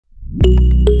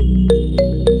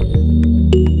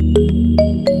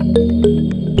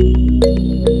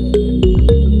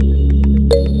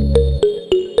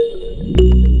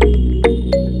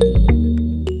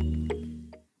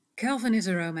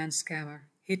finance scammer.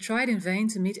 He tried in vain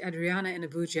to meet Adriana in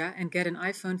Abuja and get an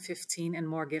iPhone 15 and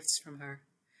more gifts from her.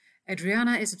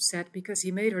 Adriana is upset because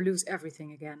he made her lose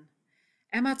everything again.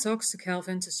 Emma talks to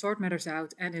Kelvin to sort matters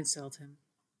out and insult him.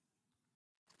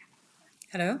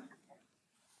 Hello?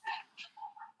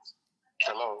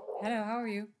 Hello. Hello, how are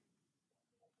you?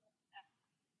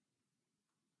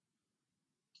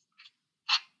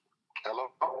 Hello.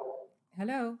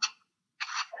 Hello?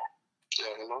 Yeah,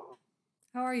 hello.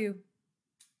 How are you?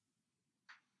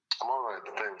 I'm all right,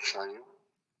 thanks. Are you?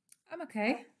 I'm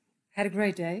okay. Had a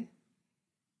great day.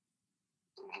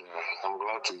 Yeah, I'm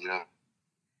glad to hear.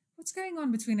 What's going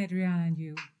on between Adriana and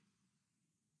you?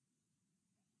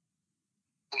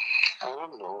 I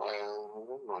don't know. I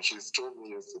don't know. She told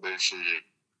me yesterday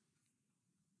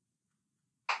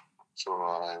so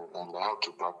I have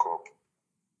to back up.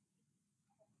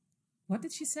 What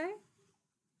did she say?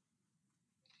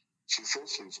 She said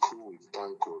she's cool with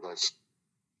Tanko, that she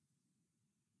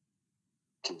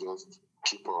to just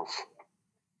keep off.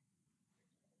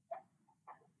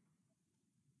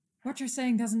 What you're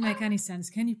saying doesn't make any sense.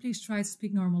 Can you please try to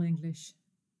speak normal English?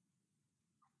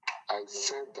 I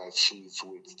said that she's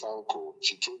with Tanko.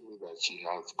 She told me that she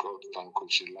has got Tanko.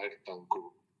 She liked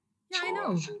Tanko. Yeah, so I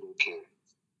know. I said okay.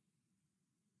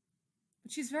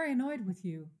 But she's very annoyed with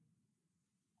you.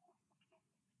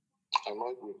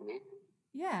 Annoyed with me?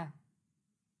 Yeah.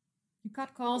 You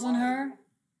cut calls on her.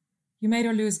 You made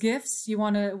her lose gifts. You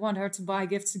want her to buy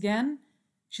gifts again.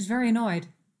 She's very annoyed.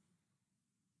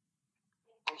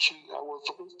 But I was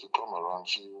supposed to come around.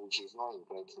 She's not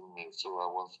inviting me, so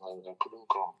I couldn't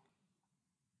come.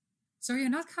 So you're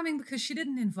not coming because she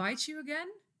didn't invite you again?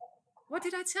 What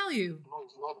did I tell you? No,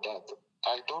 it's not that.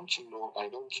 I don't know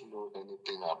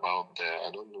anything about there.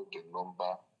 I don't know the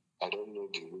number. I don't know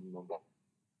the room number.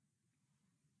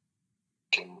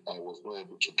 I was not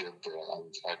able to get there,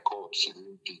 and I called. She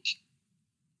didn't pick.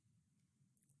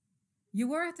 You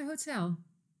were at the hotel?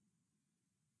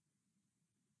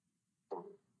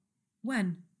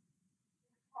 When?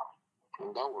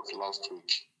 And that was last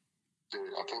week.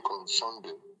 I think on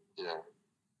Sunday. Yeah.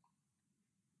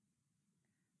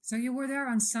 So you were there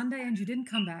on Sunday and you didn't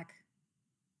come back?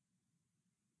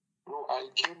 No, I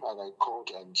came and I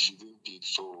called and she didn't pick.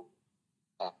 So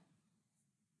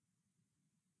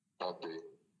that day,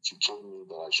 she told me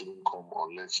that I shouldn't come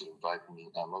unless she invite me,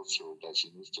 and also that she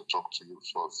needs to talk to you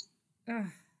first.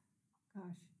 Ugh,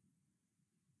 gosh.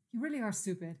 You really are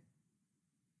stupid.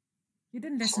 You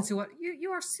didn't listen to what...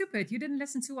 You are stupid. You didn't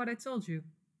listen to what I told you.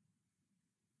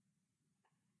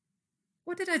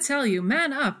 What did I tell you?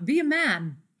 Man up. Be a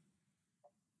man.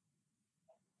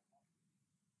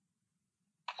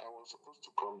 I was supposed to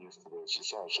come yesterday. She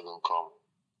said I shouldn't come.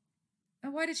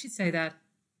 And why did she say that?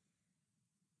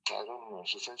 I don't know.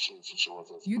 She said she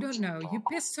was... You don't know. You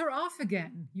pissed her off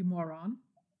again, you moron.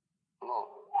 No.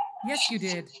 Yes, you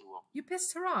did. You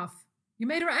pissed her off. You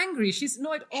made her angry. She's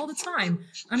annoyed all the time.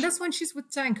 Unless when she's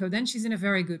with Tanko, then she's in a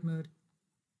very good mood.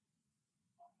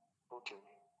 Okay.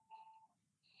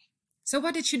 So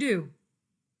what did she do?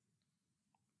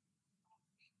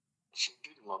 She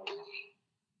did nothing.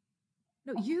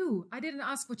 No, you. I didn't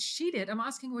ask what she did. I'm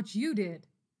asking what you did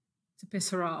to piss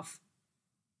her off.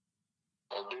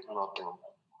 I did nothing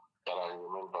that I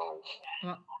remember of.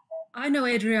 Well, I know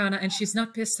Adriana and she's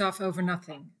not pissed off over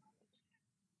nothing.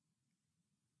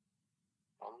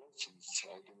 Unless she's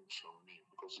hiding from me,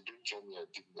 because she didn't tell me I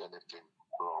did anything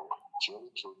wrong. She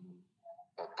only told me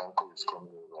that Tanko is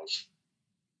coming in rush.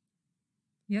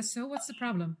 Yes, so what's the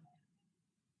problem?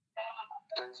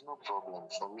 There is no problem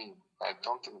for me. I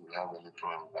don't think we have any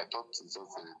problem. I thought it's just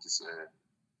this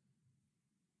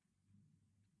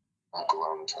uncle,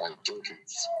 and I think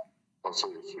it's also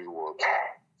a free word.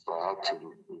 So I had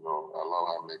to,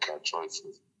 allow her make her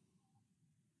choices.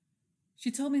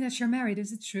 She told me that you're married.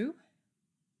 Is it true?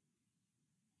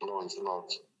 No, it's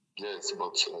not. Yes,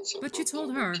 but... But you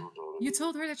told her. You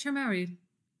told her that you're married.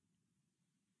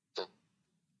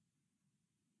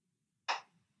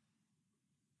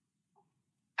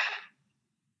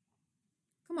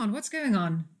 Come on, what's going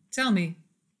on? Tell me.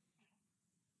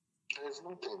 There's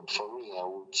nothing. For me, I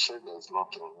would say there's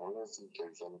nothing, unless if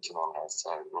there's anything on her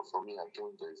side. But for me, I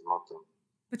think there's nothing.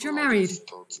 But you're married.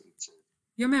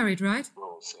 You're married, right?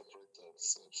 No, separated.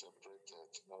 That's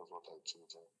what I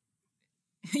told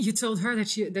her. You told her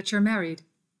that you're married.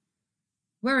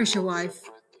 Where is your wife?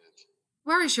 Separated.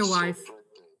 Where is your wife?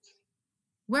 Separated.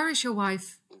 Where is your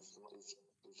wife? It's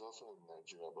also in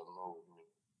Nigeria, but not with me.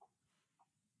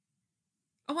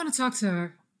 I want to talk to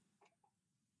her.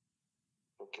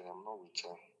 Okay, I'm not with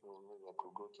her. Maybe I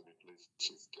could go to the place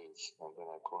she stays, and then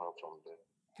I call her from there.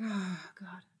 Oh,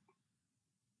 God.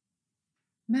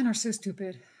 Men are so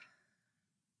stupid.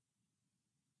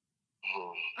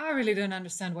 Hmm. I really don't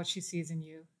understand what she sees in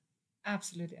you.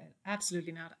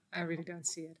 Absolutely not. I really don't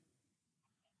see it.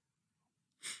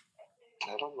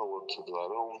 I don't know what to do.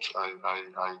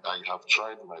 I have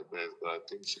tried my best, but I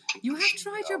think she keeps You have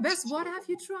pushing me tried your out. best. What So have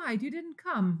you tried? You didn't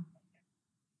come.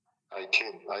 I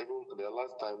came. The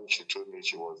last time she told me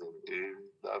she was in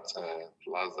that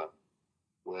plaza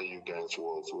where you guys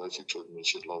was, where she told me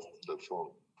she lost the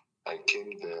phone. I came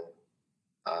there,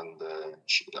 and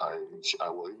I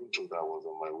was even told I was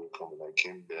on my way coming. I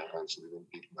came there and she didn't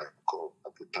pick my call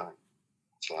at the time,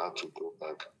 so I had to go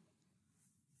back.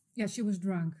 Yeah, she was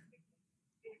drunk.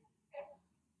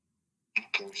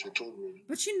 Okay, she told me.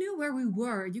 But you knew where we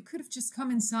were. You could have just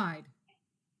come inside.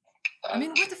 I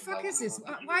mean, what the fuck is this?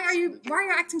 Why are you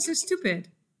acting so stupid?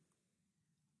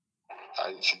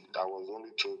 I was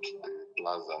only told the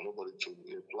plaza. Nobody told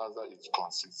me. The plaza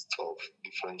consists of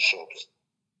different shops.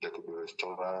 There could be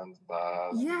restaurants,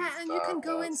 bars. Yeah, and you can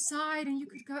go bars. inside, and you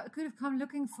could have come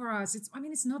looking for us.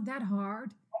 It's not that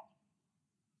hard.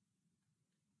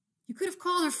 You could have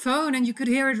called her phone, and you could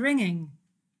hear it ringing.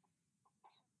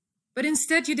 But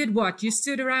instead, you did what? You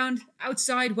stood around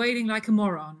outside waiting like a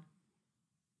moron.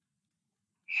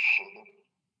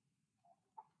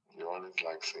 You always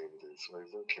like saying this, so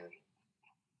it's okay.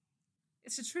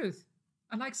 It's the truth.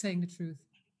 I like saying the truth.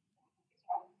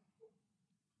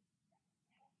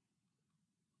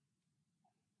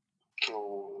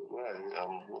 So where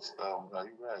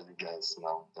are you guys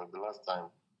now? The last time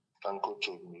Tanko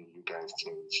told me you guys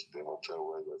changed the hotel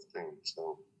where you're staying.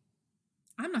 So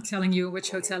I'm not telling you which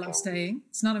hotel I'm staying.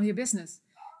 It's none of your business.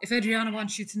 If Adriana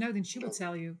wants you to know, then she will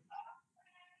tell you.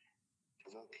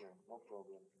 it's okay, no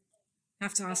problem.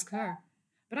 Have to ask her.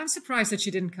 But I'm surprised that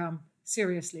she didn't come.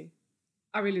 Seriously.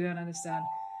 I really don't understand.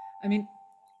 I mean,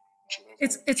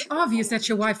 it's obvious that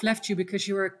your wife left you because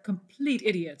you were a complete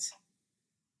idiot.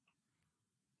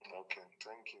 Okay,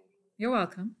 thank you. You're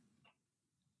welcome.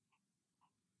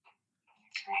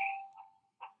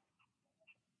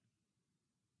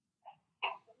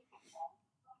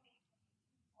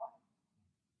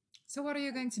 So what are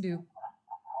you going to do?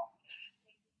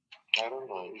 I don't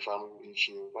know. If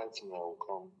she invites me, I will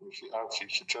come. If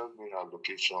she tells me her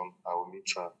location, I will meet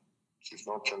her. She's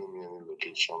not telling me any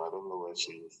location. I don't know where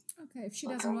she is. Okay, if she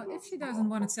doesn't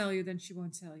want to tell you, then she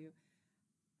won't tell you.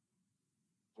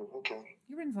 Okay.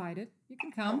 You're invited. You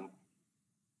can come.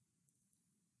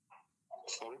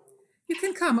 Sorry? You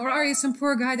can come, or are you some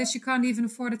poor guy that you can't even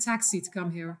afford a taxi to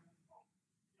come here?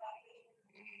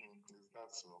 Is that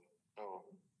so? Oh,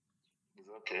 it's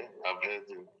okay. I've heard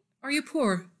you. Are you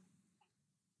poor?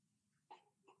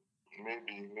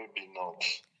 Maybe not.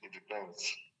 It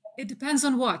depends. It depends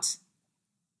on what?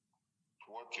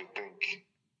 What you think?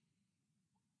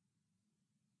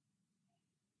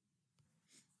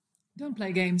 Don't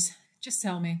play games. Just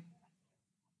tell me.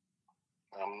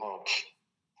 I'm not.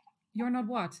 You're not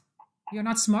what? You're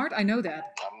not smart? I know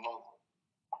that. I'm not.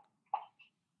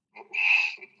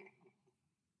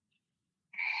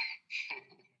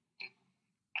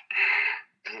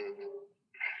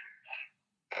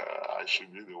 I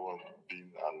should be the one being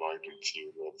annoyed with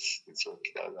you, but it's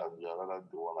okay. You're rather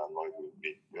the one annoyed with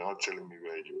me. You're not telling me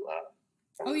where you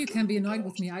are. Oh, you can be annoyed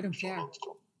with me. I don't care.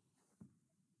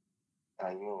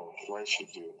 I know. Why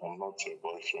should you? I'm not your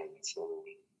boyfriend, so...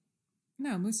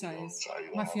 No, Musa is.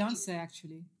 My fiancé,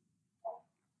 actually.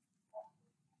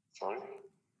 Sorry?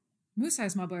 Musa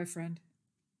is my boyfriend.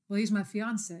 Well, he's my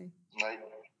fiancé.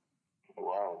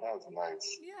 Wow, that's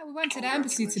nice. Yeah, we went to the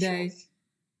embassy today.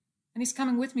 And he's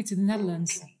coming with me to the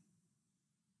Netherlands. Okay.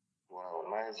 Wow,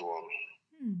 nice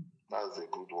one. That's a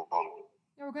good one.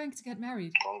 Yeah, we're going to get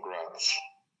married. Congrats.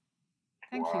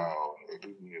 Thank you. Wow, a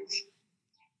good news.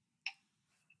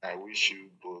 I wish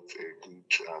you both a good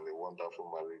and a wonderful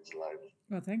marriage life.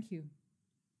 Well, thank you.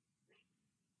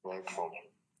 Welcome.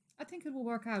 I think it will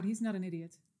work out. He's not an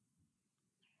idiot.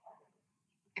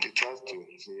 He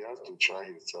has to try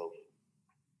himself.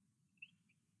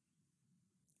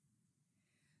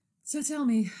 So tell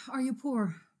me, are you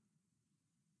poor?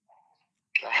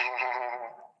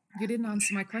 You didn't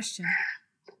answer my question.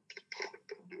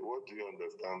 What do you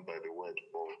understand by the word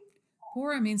poor?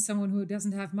 Poor means someone who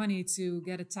doesn't have money to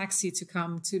get a taxi to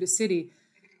come to the city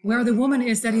where the woman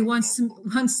is that he wants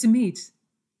to meet.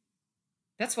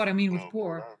 That's what I mean with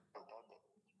poor.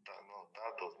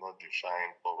 That does not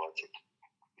define poverty.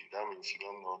 That means you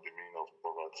don't know the meaning of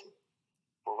poverty.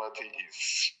 Poverty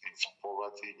is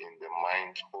poverty in the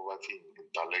mind, poverty in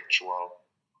intellectual,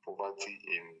 poverty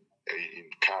in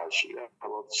cash. Yeah,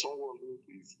 but someone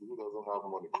who doesn't have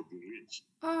money could be rich.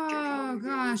 Oh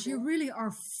gosh, you really are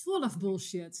full of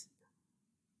bullshit.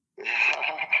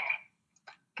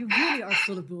 You really are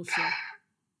full of bullshit.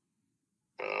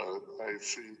 I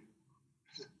see.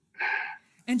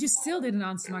 And you still didn't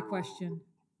answer my question.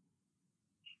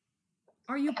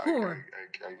 Are you poor?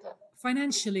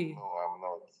 Financially? No, I'm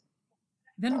not.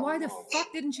 Then why the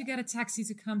fuck didn't you get a taxi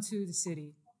to come to the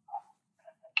city?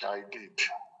 I did.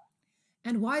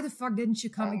 And why the fuck didn't you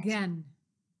come again?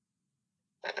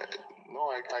 No,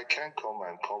 I can come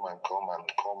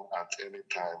at any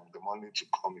time. The money to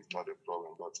come is not a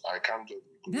problem, but I can't just...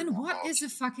 Then what is the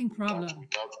fucking problem?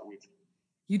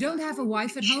 You don't have a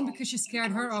wife at home because you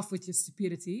scared her off with your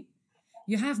stupidity.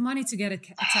 You have money to get a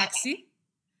taxi,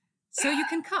 so you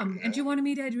can come, and you want to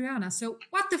meet Adriana. So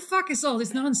what the fuck is all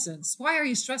this nonsense? Why are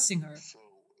you stressing her? So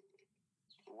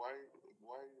where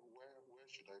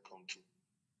should I come to?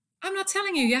 I'm not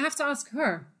telling you. You have to ask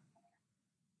her.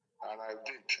 And I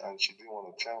did, and she didn't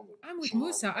want to tell me. I'm with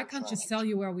Musa. I can't just tell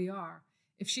you where we are.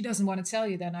 If she doesn't want to tell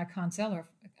you, then I can't tell her.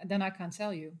 Then I can't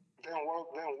tell you.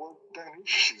 Then if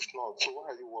she's not, so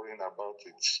why are you worrying about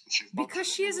it? Because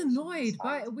she is annoyed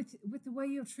with the way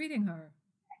you're treating her.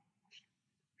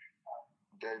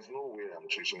 There's no way I'm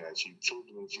treating her. She told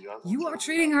me she hasn't. You are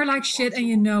treating her like shit and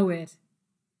you know it.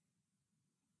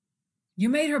 You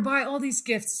made her buy all these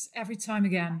gifts every time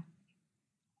again.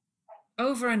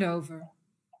 Over and over.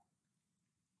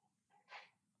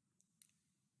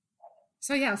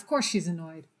 So yeah, of course she's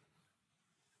annoyed.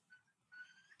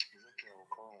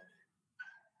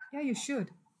 Yeah, you should.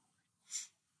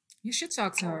 You should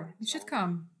talk to her. You should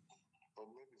come. But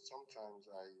maybe sometimes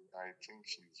I think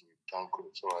she's with Tanko,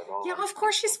 so I don't... Yeah, of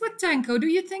course she's with Tanko. Do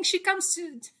you think she comes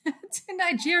to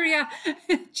Nigeria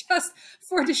just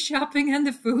for the shopping and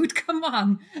the food? Come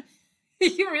on.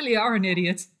 You really are an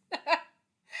idiot.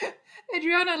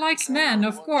 Adriana likes men,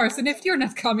 of course. And if you're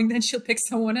not coming, then she'll pick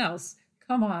someone else.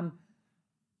 Come on.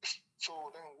 So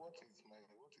then what is the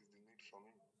need for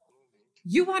me?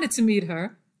 You wanted to meet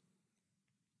her.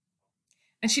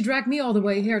 And she dragged me all the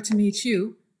way here to meet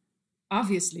you,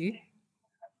 obviously.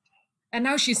 And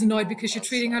now she's annoyed because you're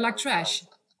treating her like trash. As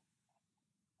at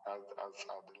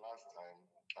the last time,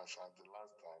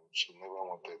 she never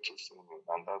wanted to see me,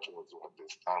 and that was what the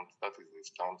stand. That is the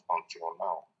stand until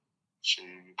now.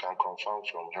 You can confirm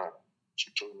from her. She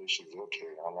told me she's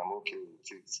okay, and I'm okay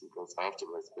with it because I have to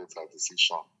respect her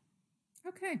decision.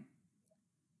 Okay.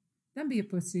 Then be a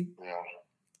pussy. Yeah.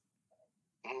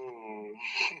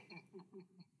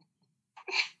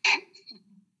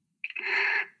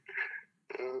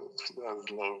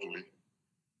 That's lovely.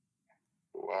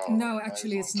 Wow. No,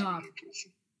 actually it's not.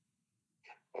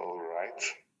 All right.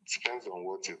 Depends on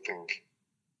what you think.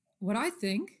 What I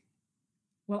think?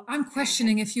 Well, I'm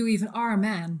questioning if you even are a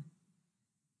man.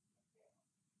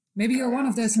 Maybe you're one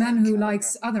of those men who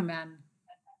likes other men.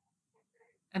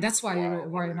 And that's why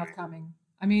you're not coming.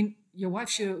 I mean, your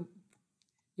wife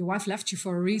left you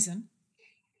for a reason.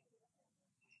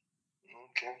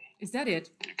 Okay. Is that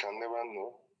it? You can never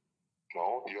know.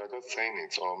 No, you are just saying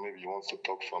it, or maybe you want to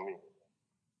talk for me.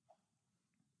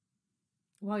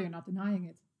 Well, you're not denying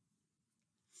it.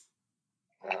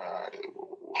 How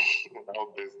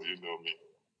best do you know me?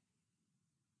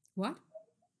 What?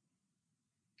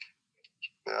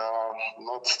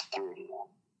 Not true.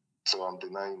 So I'm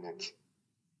denying it.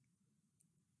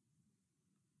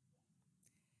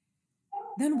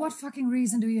 Then what fucking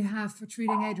reason do you have for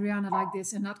treating Adriana like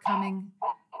this and not coming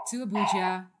to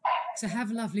Abuja to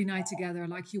have a lovely night together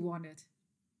like you wanted?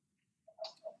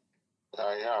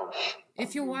 I have.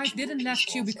 If your wife didn't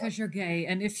left you because you're gay,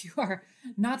 and if you are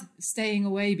not staying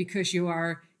away because you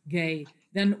are gay,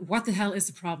 then what the hell is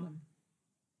the problem?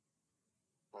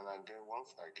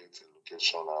 Once I get a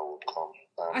location, I will come.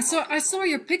 I saw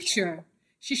your picture.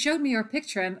 She showed me your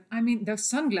picture, and I mean, those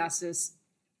sunglasses,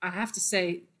 I have to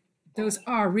say, those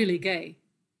are really gay.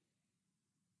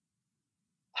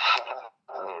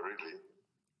 Oh, really?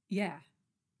 Yeah,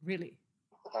 really.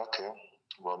 Okay,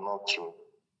 but not true.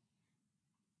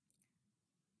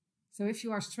 So if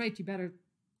you are straight, you better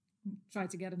try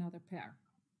to get another pair.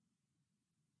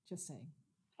 Just saying.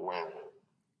 When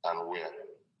and where?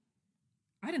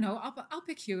 I don't know. I'll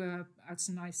pick you out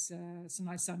some nice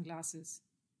sunglasses,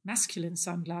 masculine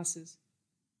sunglasses.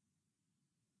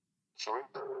 Sorry.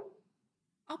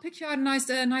 I'll pick you out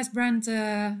a nice brand,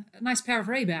 a nice pair of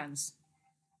Ray-Bans.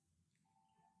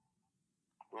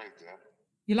 Wait there.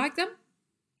 You like them?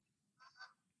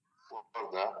 What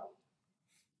was that?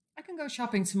 I can go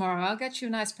shopping tomorrow. I'll get you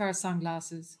a nice pair of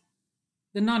sunglasses,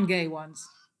 the non-gay ones.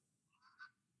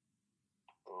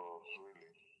 Oh,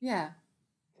 really? Yeah.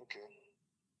 Okay.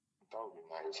 That would be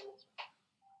nice.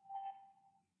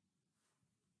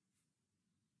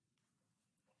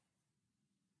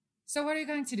 So what are you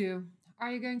going to do?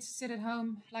 Are you going to sit at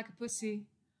home like a pussy?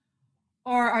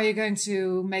 Or are you going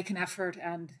to make an effort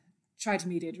and try to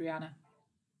meet Adriana?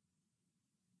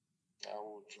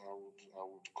 I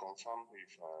would confirm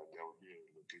if there will be a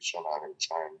location and a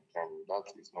time, and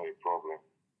that is not a problem.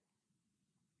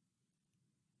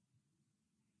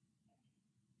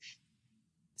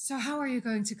 So how are you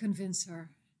going to convince her?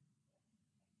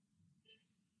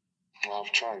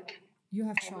 I've tried. You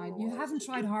have tried. You haven't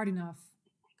tried hard enough.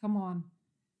 Come on.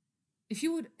 If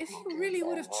you really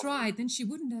would have tried, then she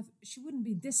wouldn't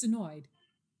be this annoyed.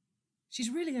 She's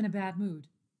really in a bad mood.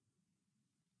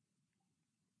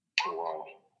 Wow.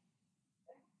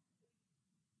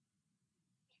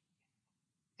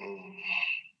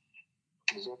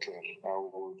 It's okay.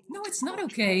 No, it's not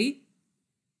okay.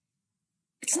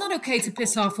 It's not okay to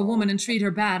piss off a woman and treat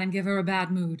her bad and give her a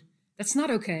bad mood. That's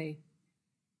not okay.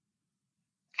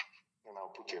 And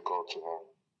I'll put a call to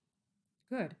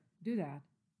her. Good. Do that.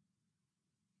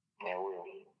 I will.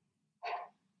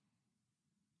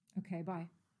 Okay, bye.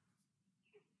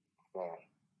 Bye.